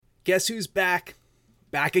Guess who's back?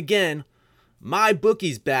 Back again. My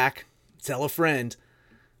bookie's back. Tell a friend.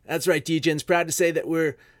 That's right, Degens. Proud to say that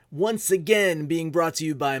we're once again being brought to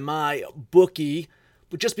you by my bookie.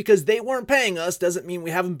 But just because they weren't paying us doesn't mean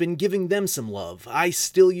we haven't been giving them some love. I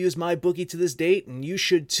still use my bookie to this date, and you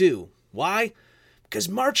should too. Why? Because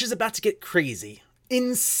March is about to get crazy.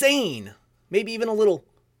 Insane. Maybe even a little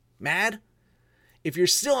mad. If you're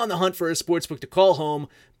still on the hunt for a sportsbook to call home,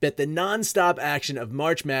 bet the non-stop action of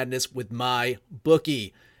March Madness with my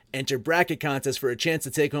bookie. Enter bracket contests for a chance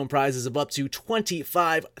to take home prizes of up to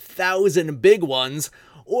 25,000 big ones,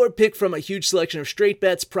 or pick from a huge selection of straight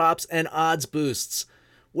bets, props, and odds boosts.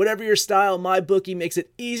 Whatever your style, my bookie makes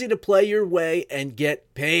it easy to play your way and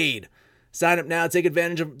get paid. Sign up now, take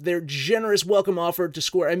advantage of their generous welcome offer to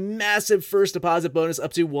score a massive first deposit bonus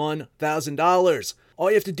up to $1,000. All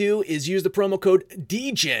you have to do is use the promo code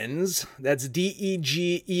DEGENS, that's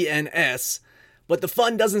DEGENS, but the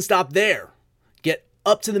fun doesn't stop there. Get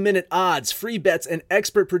up-to-the-minute odds, free bets, and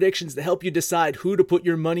expert predictions to help you decide who to put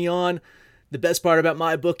your money on. The best part about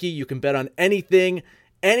MyBookie, you can bet on anything,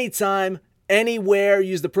 anytime, anywhere.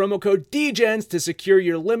 Use the promo code DEGENS to secure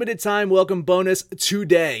your limited time welcome bonus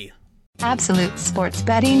today. Absolute sports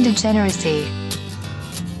betting degeneracy.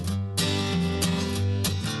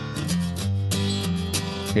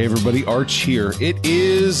 Hey everybody, Arch here. It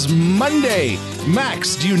is Monday.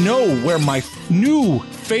 Max, do you know where my new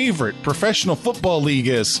favorite professional football league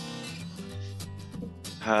is?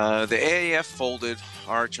 The AAF folded.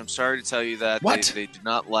 Arch, I'm sorry to tell you that. What? They did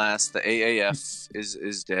not last. The AAF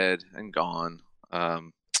is dead and gone.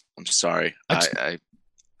 I'm sorry. I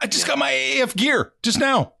just got my AAF gear just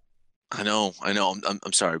now. I know.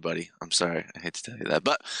 I'm sorry, buddy. I'm sorry. I hate to tell you that.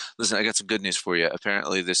 But listen, I got some good news for you.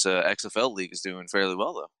 Apparently, this XFL league is doing fairly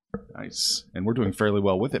well, though. Nice. And we're doing fairly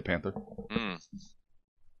well with it, Panther.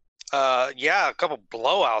 Yeah, a couple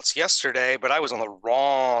blowouts yesterday, but I was on the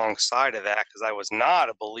wrong side of that because I was not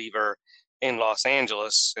a believer in Los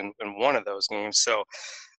Angeles in one of those games. So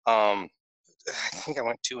I think I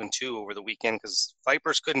went 2-2 over the weekend because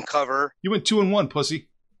Vipers couldn't cover. You went 2-1, pussy.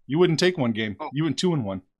 You wouldn't take one game. You went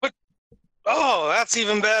 2-1. Oh, that's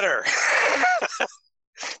even better.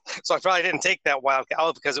 So I probably didn't take that wild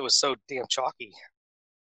cow because it was so damn chalky.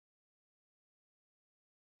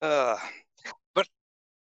 But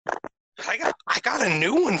I got a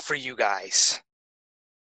new one for you guys.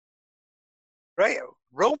 Right?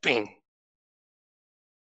 Roping.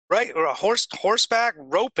 Right? Or a horseback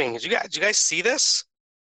roping. Did you guys see this?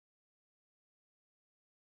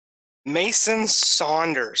 Mason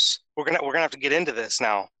Saunders. We're gonna have to get into this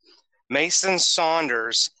now. Mason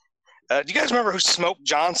Saunders. Do you guys remember who Smoke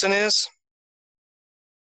Johnson is?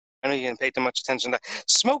 I know you didn't pay too much attention to that.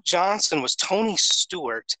 Smoke Johnson was Tony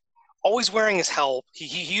Stewart, always wearing his helmet.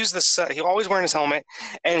 He used this. He always wearing his helmet,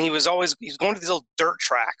 and he was going to these little dirt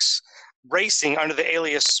tracks, racing under the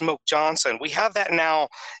alias Smoke Johnson. We have that now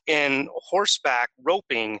in horseback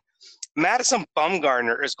roping. Madison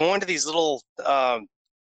Bumgarner is going to these little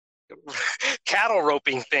cattle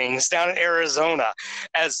roping things down in Arizona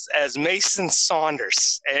as Mason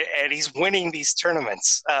Saunders, and he's winning these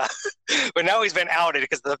tournaments. But now he's been outed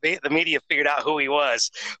because the media figured out who he was.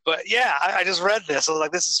 But yeah, I just read this. I was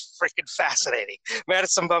like, this is freaking fascinating.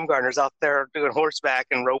 Madison Bumgarner's out there doing horseback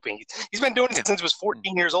and roping. He's been doing it since he was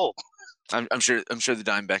 14 years old. I'm sure the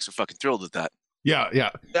Diamondbacks are fucking thrilled with that. Yeah.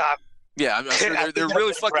 Yeah, I'm sure they're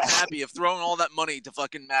really fucking happy of throwing all that money to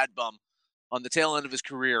fucking Mad Bum on the tail end of his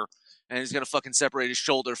career, and he's gonna fucking separate his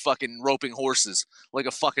shoulder fucking roping horses like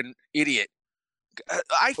a fucking idiot.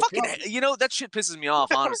 I fucking, that shit pisses me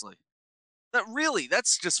off, honestly.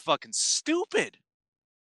 That's just fucking stupid.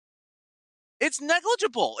 It's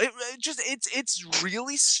negligible. It's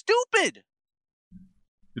really stupid.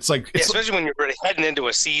 It's like, especially when you're really heading into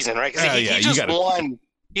a season, right? Because he just won.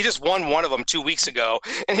 He just won one of them 2 weeks ago,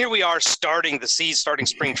 and here we are starting the season, starting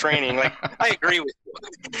spring training. Like, I agree with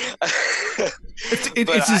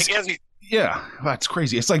you. Yeah, that's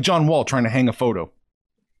crazy. It's like John Wall trying to hang a photo.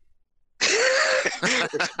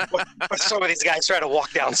 Some of these guys try to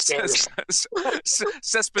walk downstairs.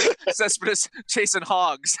 Cespedes chasing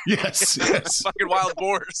hogs. Yes. Fucking wild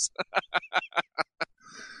boars.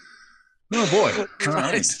 Oh boy!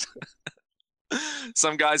 Christ.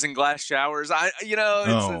 Some guys in glass showers.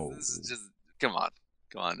 This is just come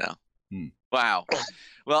on now. Wow.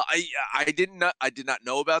 Well, I did not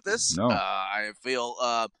know about this. No. I feel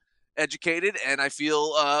educated, and I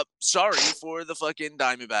feel sorry for the fucking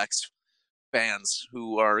Diamondbacks fans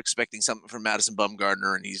who are expecting something from Madison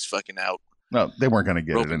Bumgarner, and he's fucking out. No, they weren't going to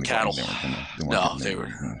get it roping anyway. cattle. They were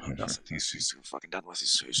nothing. He's fucking done with.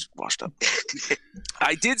 He's washed up.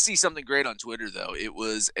 I did see something great on Twitter though. It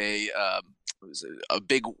was a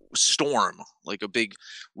big storm, like a big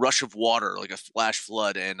rush of water, like a flash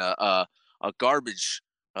flood, and a garbage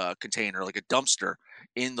container, like a dumpster,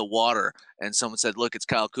 in the water. And someone said, "Look, it's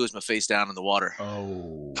Kyle Kuzma face down in the water."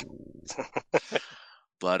 Oh.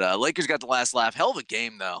 But Lakers got the last laugh. Hell of a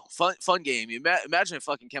game, though. Fun game. Imagine if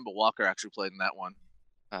fucking Kemba Walker actually played in that one.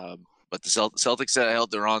 But the Celtics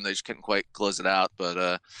held their own. They just couldn't quite close it out. But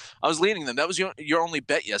I was leading them. That was your only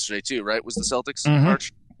bet yesterday, too, right? Was the Celtics,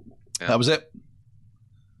 Arch? Yeah. That was it.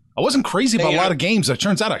 I wasn't crazy about a lot of games. It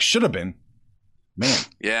turns out I should have been. Man.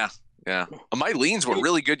 Yeah. My leans were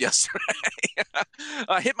really good yesterday.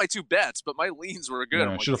 I hit my 2 bets, but my leans were good.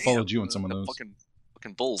 Yeah, I should have followed you on some of those.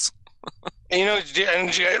 Fucking Bulls. And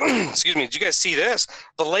excuse me, did you guys see this?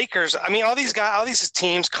 The Lakers, I mean, all these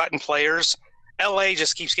teams cutting players. LA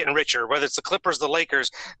just keeps getting richer, whether it's the Clippers, the Lakers.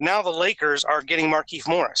 Now the Lakers are getting Markieff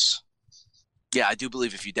Morris. Yeah, I do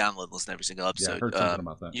believe if you download and listen to every single episode, I heard something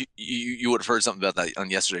about that. You would have heard something about that on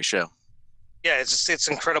yesterday's show. Yeah, it's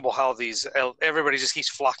incredible how everybody just keeps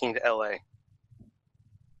flocking to LA.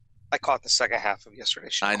 I caught the second half of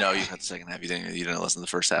yesterday's show. I know you caught the second half. You didn't listen to the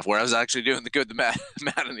first half, where I was actually doing the good, the bad,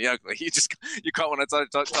 and the ugly. You caught when I started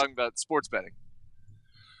talking about sports betting.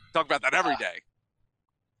 Talk about that every day.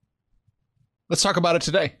 Let's talk about it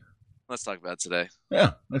today. Let's talk about it today.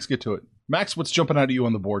 Yeah, let's get to it. Max, what's jumping out at you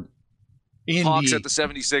on the board? Hawks at the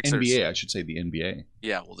 76ers. NBA, I should say the NBA.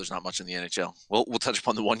 Yeah, well, there's not much in the NHL. We'll touch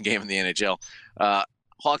upon the one game in the NHL.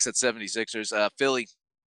 Hawks at 76ers. Philly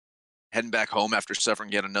heading back home after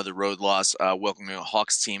suffering yet another road loss, welcoming a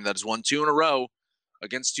Hawks team that has won 2 in a row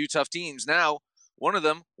against 2 tough teams. Now, one of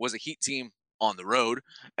them was a Heat team on the road,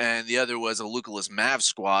 and the other was a Luka-less Mavs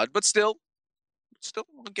squad. But still,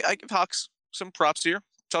 I give Hawks some props here.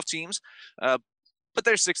 Tough teams. But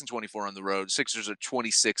they're 6-24 on the road. Sixers are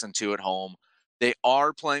 26-2 at home. They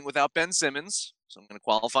are playing without Ben Simmons, so I'm going to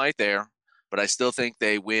qualify it there. But I still think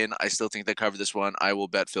they win. I still think they cover this one. I will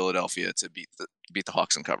bet Philadelphia to beat the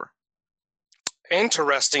Hawks and cover.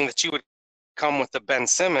 Interesting that you would come with the Ben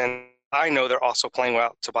Simmons. I know they're also playing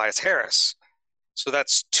without Tobias Harris. So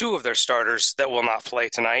that's 2 of their starters that will not play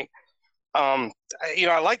tonight. I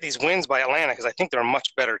like these wins by Atlanta because I think they're a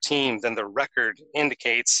much better team than the record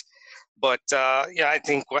indicates. But, I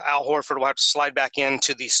think Al Horford will have to slide back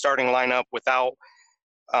into the starting lineup without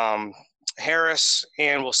Harris,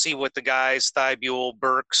 and we'll see what the guys, Thibault,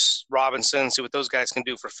 Burks, Robinson, see what those guys can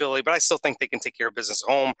do for Philly. But I still think they can take care of business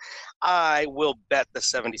at home. I will bet the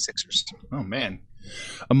 76ers. Oh, man.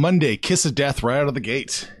 A Monday kiss of death right out of the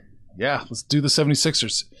gate. Yeah, let's do the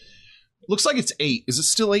 76ers. Looks like it's 8. Is it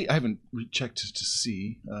still 8? I haven't rechecked to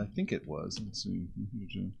see. I think it was. Let's see.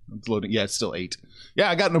 It's loading. Yeah, it's still 8. Yeah,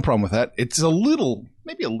 I got no problem with that. It's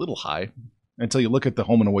maybe a little high until you look at the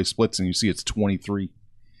home and away splits and you see it's 23.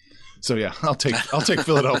 So yeah, I'll take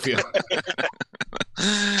Philadelphia.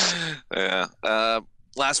 Yeah.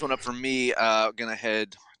 Last one up for me. Gonna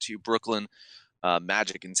head to Brooklyn.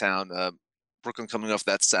 Magic in town. Brooklyn coming off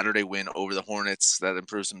that Saturday win over the Hornets that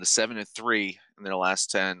improves them to 7-3 in their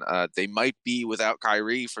last 10. They might be without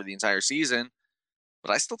Kyrie for the entire season,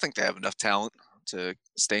 but I still think they have enough talent to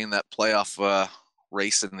stay in that playoff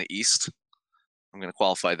race in the East. I'm going to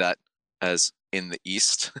qualify that as in the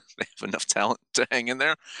East. They have enough talent to hang in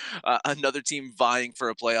there. Another team vying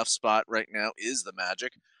for a playoff spot right now is the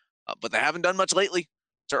Magic, but they haven't done much lately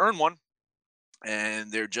to earn one.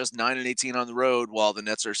 And they're just 9-18 on the road, while the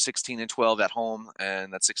Nets are 16-12 at home,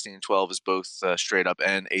 and that 16-12 is both straight up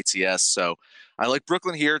and ATS. So I like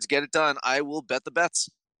Brooklyn here to get it done. I will bet the bets.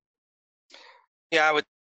 Yeah, I would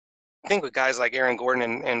think with guys like Aaron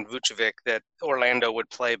Gordon and Vucevic that Orlando would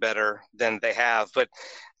play better than they have. But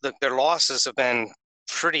look, their losses have been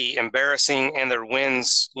pretty embarrassing, and their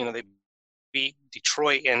wins, they beat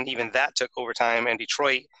Detroit, and even that took overtime, and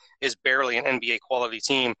Detroit is barely an NBA quality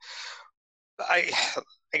team. I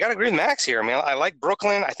got to agree with Max here. I mean, I like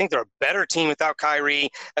Brooklyn. I think they're a better team without Kyrie.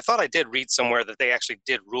 I thought I did read somewhere that they actually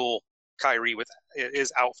did rule Kyrie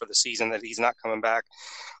is out for the season, that he's not coming back.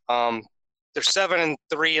 They're 7-3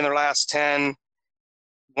 in their last 10,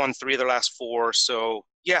 won 3 of their last 4. So,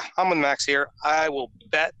 yeah, I'm with Max here. I will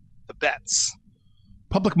bet the bets.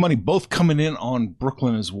 Public money both coming in on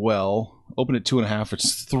Brooklyn as well. Open at 2.5.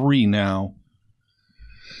 It's 3 now.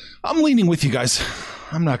 I'm leaning with you guys.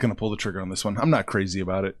 I'm not going to pull the trigger on this one. I'm not crazy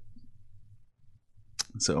about it.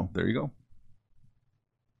 So there you go.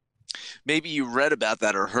 Maybe you read about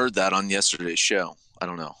that or heard that on yesterday's show. I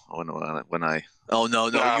don't know. Oh, no,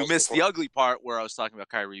 you missed the ugly part where I was talking about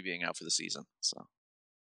Kyrie being out for the season. So,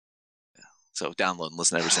 So download and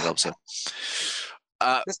listen to every single episode.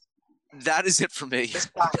 That is it for me.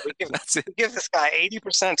 That's it. We give this guy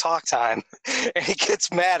 80% talk time, and he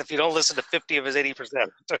gets mad if you don't listen to 50 of his 80%.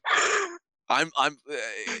 I'm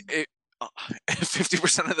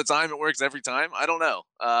 50% of the time it works every time. I don't know.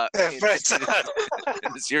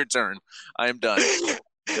 It's your turn. I am done.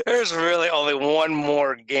 There's really only one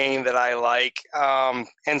more game that I like,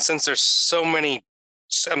 and since there's so many,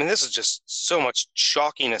 I mean, this is just so much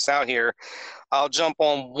chalkiness out here. I'll jump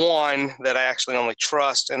on one that I actually only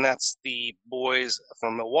trust, and that's the boys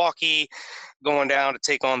from Milwaukee going down to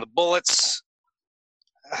take on the Bullets.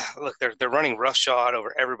 Look, they're running roughshod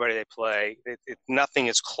over everybody they play. Nothing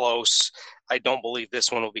is close. I don't believe this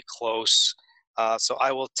one will be close. So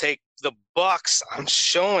I will take the Bucks. I'm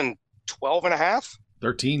showing 12.5.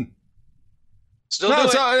 13. Still no,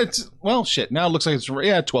 do well, shit. Now it looks like it's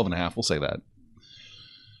 12.5. We'll say that.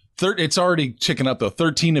 It's already ticking up though.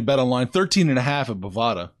 13 at BetOnline, 13.5 at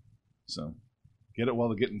Bovada. So get it while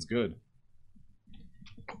the getting's good.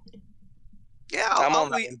 Yeah,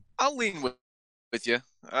 I'll lean with you.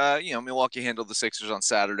 Milwaukee handled the Sixers on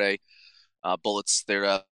Saturday. Bullets,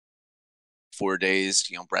 they're 4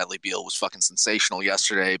 days. Bradley Beal was fucking sensational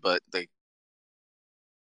yesterday, but they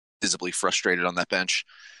visibly frustrated on that bench.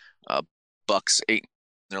 Bucks 8 in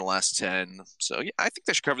their last 10. So yeah, I think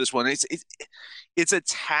they should cover this one. It's a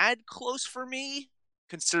tad close for me,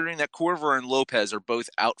 considering that Korver and Lopez are both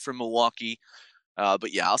out from Milwaukee.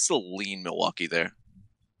 But yeah, I'll still lean Milwaukee there.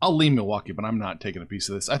 I'll lean Milwaukee, but I'm not taking a piece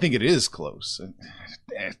of this. I think it is close.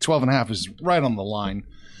 12.5 is right on the line.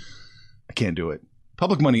 I can't do it.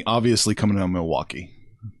 Public money obviously coming out of Milwaukee.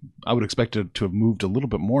 I would expect it to have moved a little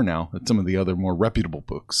bit more now at some of the other more reputable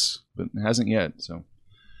books, but it hasn't yet. So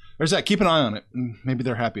there's that. Keep an eye on it. Maybe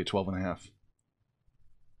they're happy at 12.5.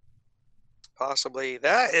 Possibly.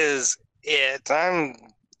 That is it. I'm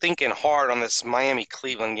thinking hard on this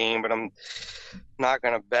Miami-Cleveland game, but I'm not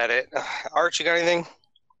going to bet it. Art, you got anything?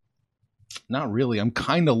 Not really. I'm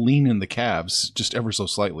kind of leaning the Cavs, just ever so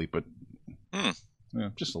slightly, but yeah,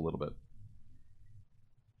 just a little bit.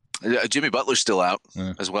 Jimmy Butler's still out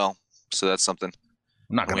as well, so that's something.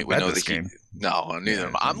 I'm not going to bet this game. No, neither.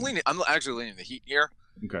 Yeah. I'm actually leaning the Heat here.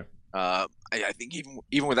 Okay. I think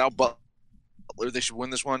even without Butler, they should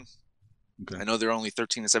win this one. Okay. I know they're only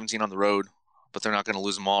 13-17 on the road, but they're not going to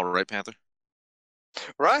lose them all, right, Panther?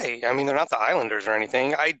 Right. I mean, they're not the Islanders or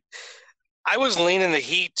anything. I was leaning the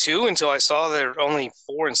Heat too until I saw they're only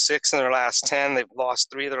 4-6 in their last 10. They've lost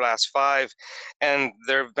 3 of their last 5, and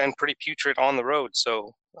they've been pretty putrid on the road.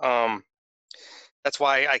 So that's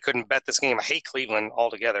why I couldn't bet this game. I hate Cleveland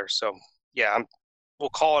altogether. So yeah, we'll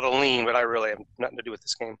call it a lean, but I really have nothing to do with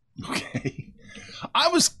this game. Okay.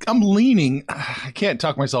 I'm leaning. I can't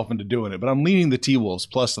talk myself into doing it, but I'm leaning the T-Wolves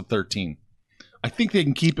plus the 13. I think they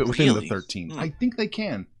can keep it within the 13. I think they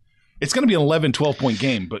can. It's going to be an 11, 12-point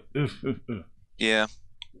game, but yeah.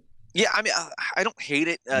 Yeah, I mean, I don't hate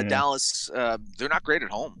it. Dallas, they're not great at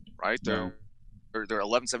home, right? They're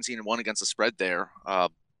 11-17-1 against the spread there.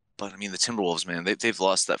 But I mean, the Timberwolves, man, they've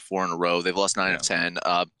lost that 4 in a row. They've lost 9 of 10.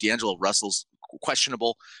 D'Angelo Russell's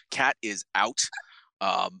questionable. Cat is out.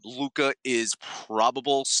 Luka is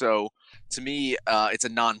probable. So to me, it's a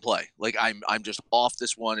non-play. Like I'm just off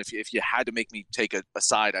this one. If you had to make me take a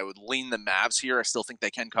side, I would lean the Mavs here. I still think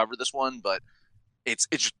they can cover this one, but it's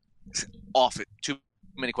just off it. Too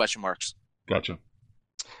many question marks. Gotcha.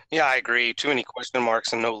 Yeah, I agree. Too many question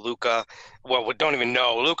marks and no Luka. Well, we don't even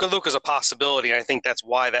know. Luka's a possibility. I think that's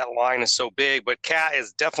why that line is so big. But Cat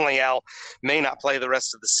is definitely out. May not play the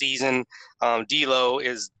rest of the season. D'Lo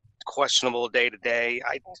is questionable day to day.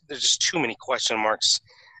 There's just too many question marks.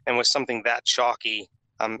 And with something that chalky,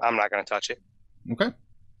 I'm not going to touch it. Okay.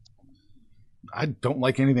 I don't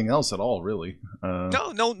like anything else at all, really.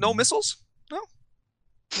 No missiles?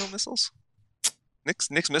 No missiles?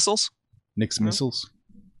 Nick's missiles? Nick's missiles?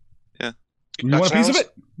 Yeah. You want a piece of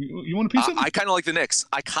it? You want a piece of it? I kind of like the Knicks.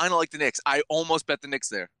 I almost bet the Knicks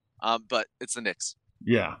there, but it's the Knicks.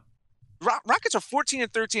 Yeah. Rockets are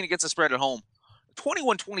 14-13 against the spread at home.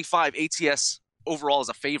 21-25 ATS overall as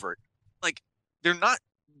a favorite. Like, they're not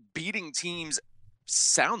beating teams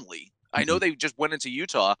soundly. I know they just went into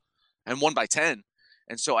Utah and won by 10,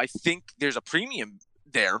 and so I think there's a premium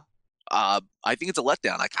there. I think it's a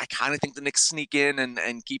letdown. I kind of think the Knicks sneak in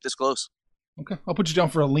and keep this close. Okay, I'll put you down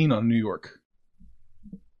for a lean on New York.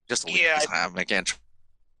 Just a lean. Yeah, I can't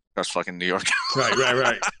trust fucking New York.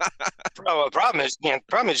 Right. Problem is you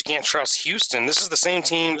can't trust Houston. This is the same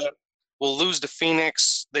team that will lose to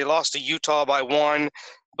Phoenix. They lost to Utah by 1,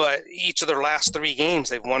 but each of their last 3 games,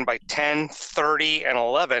 they've won by 10, 30, and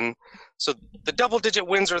 11. So the double-digit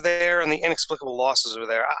wins are there, and the inexplicable losses are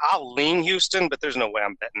there. I'll lean Houston, but there's no way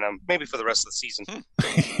I'm betting them. Maybe for the rest of the season.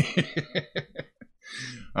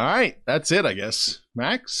 All right, that's it, I guess.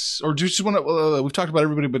 Max, or do you just want to? We've talked about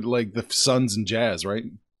everybody, but like the Suns and Jazz, right?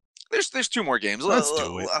 There's 2 more games. Let's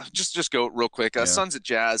do it. Just go real quick. Yeah. Suns at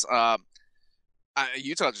Jazz.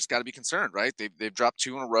 Utah just got to be concerned, right? They've dropped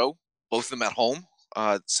 2 in a row, both of them at home.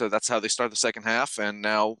 So that's how they start the second half, and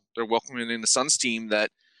now they're welcoming in the Suns team that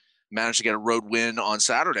managed to get a road win on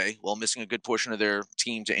Saturday while missing a good portion of their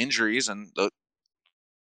team to injuries, and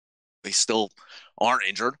they still aren't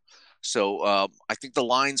injured. So I think the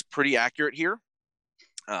line's pretty accurate here.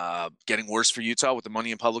 Getting worse for Utah with the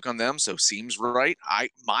money in public on them, so seems right.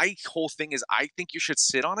 My whole thing is I think you should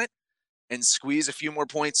sit on it and squeeze a few more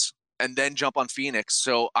points and then jump on Phoenix.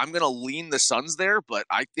 So I'm going to lean the Suns there, but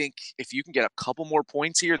I think if you can get a couple more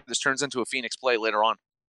points here, this turns into a Phoenix play later on.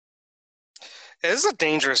 This is a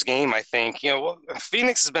dangerous game, I think.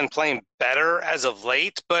 Phoenix has been playing better as of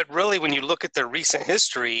late, but really when you look at their recent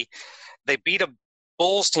history, they beat a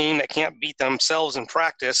Bulls team that can't beat themselves in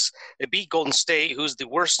practice. They beat Golden State, who's the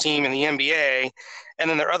worst team in the NBA, and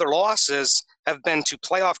then their other losses have been to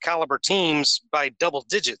playoff caliber teams by double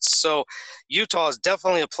digits. So Utah is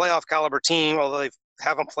definitely a playoff caliber team, although they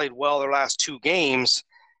haven't played well their last 2 games.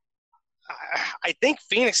 I think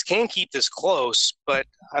Phoenix can keep this close, but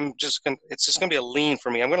it's just gonna be a lean for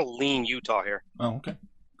me. I'm gonna lean Utah here. Oh, okay,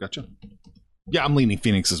 gotcha. Yeah, I'm leaning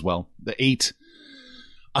Phoenix as well. The 8.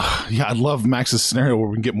 Yeah, I love Max's scenario where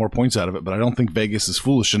we can get more points out of it, but I don't think Vegas is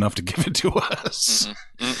foolish enough to give it to us.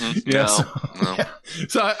 Yeah, no. Yeah.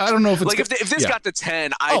 So I don't know if it's like if this got to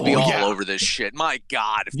 10, I'd be all over this shit. My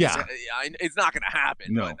God, it's not going to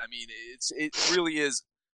happen. No. But I mean, it really is.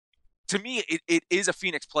 To me, it is a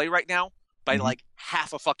Phoenix play right now by like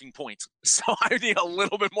half a fucking point. So I need a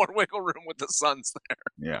little bit more wiggle room with the Suns there.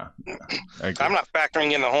 Yeah. I'm not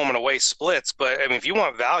factoring in the home and away splits, but I mean, if you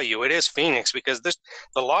want value, it is Phoenix because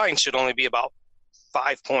the line should only be about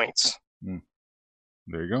 5 points.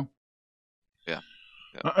 There you go. Yeah.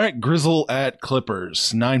 All right, Grizzle at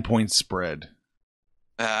Clippers, 9-point spread.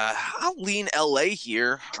 I'll lean LA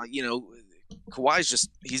here. Kawhi's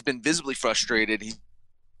he's been visibly frustrated. He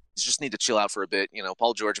just need to chill out for a bit.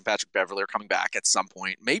 Paul George and Patrick Beverley are coming back at some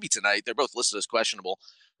point, maybe tonight. They're both listed as questionable.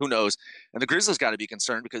 Who knows? And the Grizzlies got to be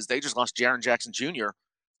concerned because they just lost Jaren Jackson Jr.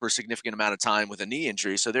 for a significant amount of time with a knee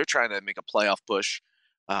injury. So they're trying to make a playoff push.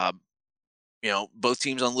 Both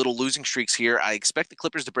teams on little losing streaks here. I expect the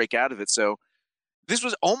Clippers to break out of it. So this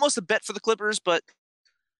was almost a bet for the Clippers, but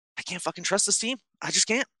I can't fucking trust this team. I just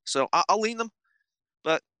can't. So I'll lean them,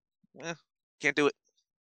 but can't do it.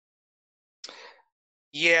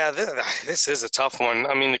 Yeah, this is a tough one.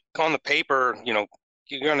 I mean, on the paper, you're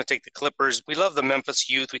going to take the Clippers. We love the Memphis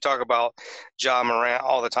youth. We talk about Ja Morant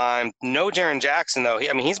all the time. No Jaren Jackson, though.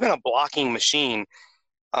 He's been a blocking machine.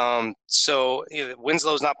 So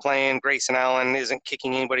Winslow's not playing. Grayson Allen isn't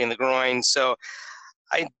kicking anybody in the groin. So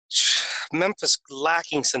Memphis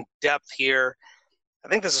lacking some depth here. I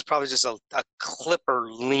think this is probably just a Clipper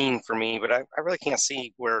lean for me, but I really can't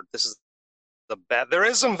see where this is the bet. There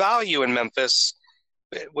is some value in Memphis.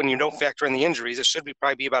 When you don't factor in the injuries, it should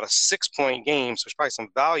probably be about a 6-point game. So there's probably some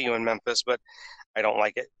value in Memphis, but I don't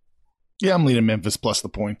like it. Yeah, I'm leaning Memphis plus the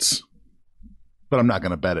points, but I'm not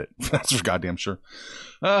going to bet it. That's for goddamn sure.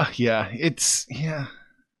 9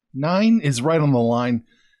 is right on the line.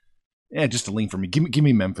 Yeah, just a lean for me. Give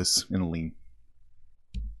me Memphis in a lean.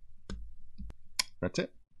 That's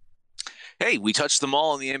it. Hey, we touched them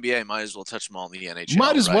all in the NBA. Might as well touch them all in the NHL.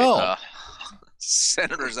 Might as well.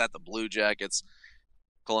 Senators at the Blue Jackets.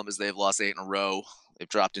 Columbus, they've lost 8 in a row. They've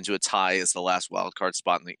dropped into a tie as the last wild card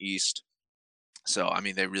spot in the East. So, I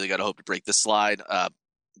mean, they really got to hope to break this slide.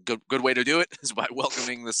 Good way to do it is by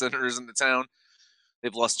welcoming the Senators into town.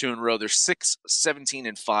 They've lost 2 in a row. They're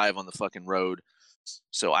 6-17-5 on the fucking road.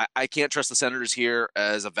 So I can't trust the Senators here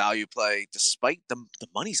as a value play, despite the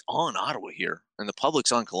money's on Ottawa here and the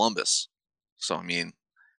public's on Columbus. So, I mean,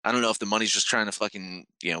 I don't know if the money's just trying to fucking,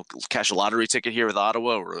 cash a lottery ticket here with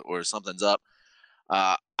Ottawa or something's up.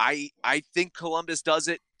 I think Columbus does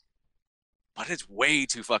it, but it's way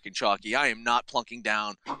too fucking chalky. I am not plunking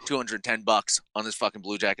down $210 on this fucking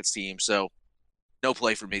Blue Jackets team. So no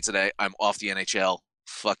play for me today. I'm off the NHL.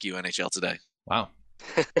 Fuck you, NHL today. Wow.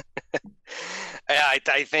 I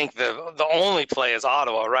think the only play is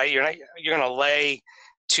Ottawa, right? You're going to lay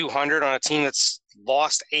 200 on a team that's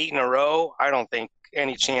lost 8 in a row. I don't think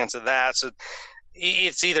any chance of that. So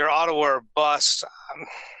it's either Ottawa or bust.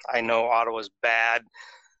 I know Ottawa's bad.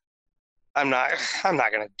 I'm not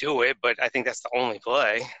going to do it, but I think that's the only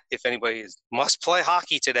play. If anybody must play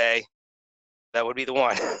hockey today, that would be the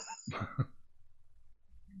one.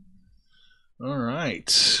 All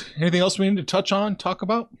right. Anything else we need to touch on, talk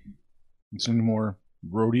about? Is there any more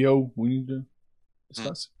rodeo we need to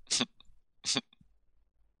discuss?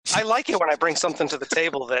 I like it when I bring something to the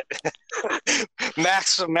table that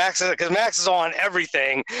Max, because Max is on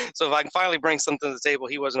everything. So if I can finally bring something to the table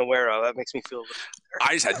he wasn't aware of, that makes me feel better.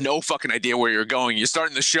 I just had no fucking idea where you're going. You're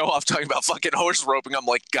starting the show off talking about fucking horse roping. I'm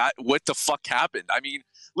like, God, what the fuck happened? I mean,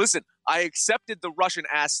 listen, I accepted the Russian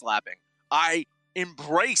ass slapping. I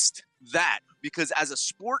embraced that because as a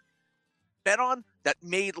sport bet on, that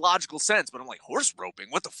made logical sense. But I'm like, horse roping?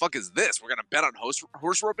 What the fuck is this? We're going to bet on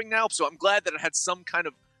horse roping now? So I'm glad that it had some kind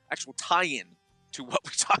of actual tie-in to what we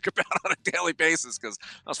talk about on a daily basis, because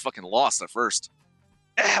I was fucking lost at first.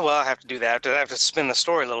 Well, I have to do that. I have to spin the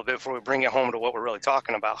story a little bit before we bring it home to what we're really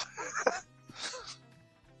talking about.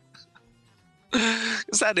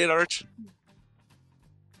 Is that it, Arch?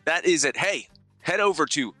 That is it. Hey, head over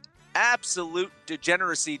to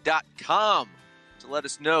absolutedegeneracy.com to let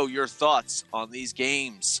us know your thoughts on these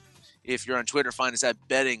games. If you're on Twitter, find us at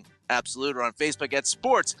Betting Absolute, or on Facebook at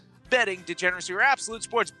Sports Betting Degeneracy, or Absolute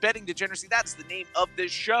Sports Betting Degeneracy. That's the name of this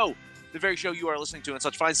show. The very show you are listening to on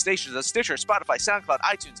such fine stations as Stitcher, Spotify, SoundCloud,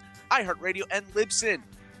 iTunes, iHeartRadio, and Libsyn.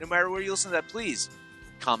 No matter where you listen to that, please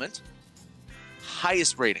comment.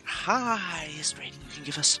 Highest rating you can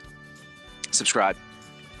give us. Subscribe.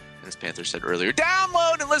 And as Panther said earlier,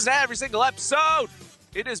 download and listen to every single episode.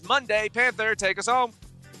 It is Monday. Panther, take us home.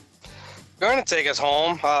 Going to take us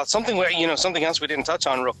home. Something else we didn't touch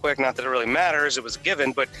on real quick. Not that it really matters. It was a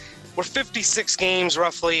given, but we're 56 games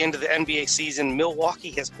roughly into the NBA season.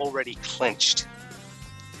 Milwaukee has already clinched.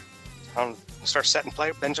 Start setting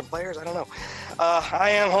benching players. I don't know.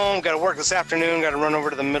 I am home. Got to work this afternoon. Got to run over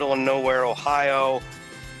to the middle of nowhere, Ohio.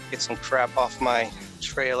 Get some crap off my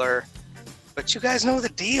trailer. But you guys know the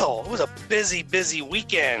deal. It was a busy, busy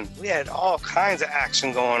weekend. We had all kinds of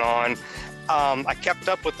action going on. I kept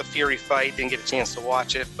up with the Fury fight. Didn't get a chance to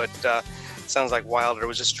watch it, but it sounds like Wilder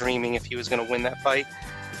was just dreaming if he was going to win that fight.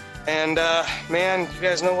 And, man, you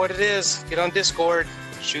guys know what it is. Get on Discord.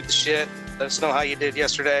 Shoot the shit. Let us know how you did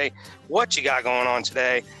yesterday, what you got going on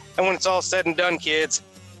today. And when it's all said and done, kids,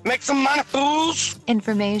 make some money, fools!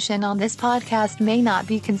 Information on this podcast may not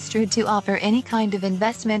be construed to offer any kind of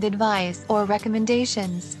investment advice or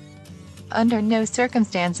recommendations. Under no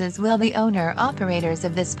circumstances will the owner-operators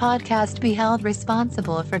of this podcast be held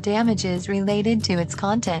responsible for damages related to its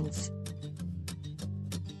contents.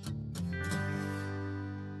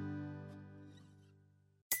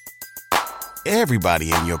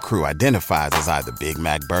 Everybody in your crew identifies as either Big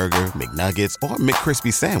Mac Burger, McNuggets, or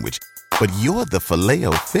McCrispy Sandwich. But you're the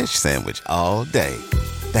Filet-O-Fish Sandwich all day.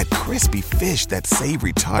 That crispy fish, that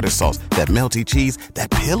savory tartar sauce, that melty cheese,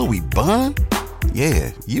 that pillowy bun.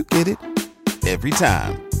 Yeah, you get it. Every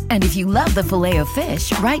time. And if you love the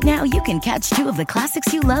Filet-O-Fish, right now you can catch two of the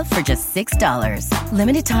classics you love for just $6.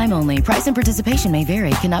 Limited time only. Price and participation may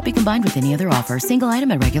vary. Cannot be combined with any other offer. Single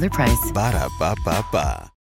item at regular price. Ba-da-ba-ba-ba.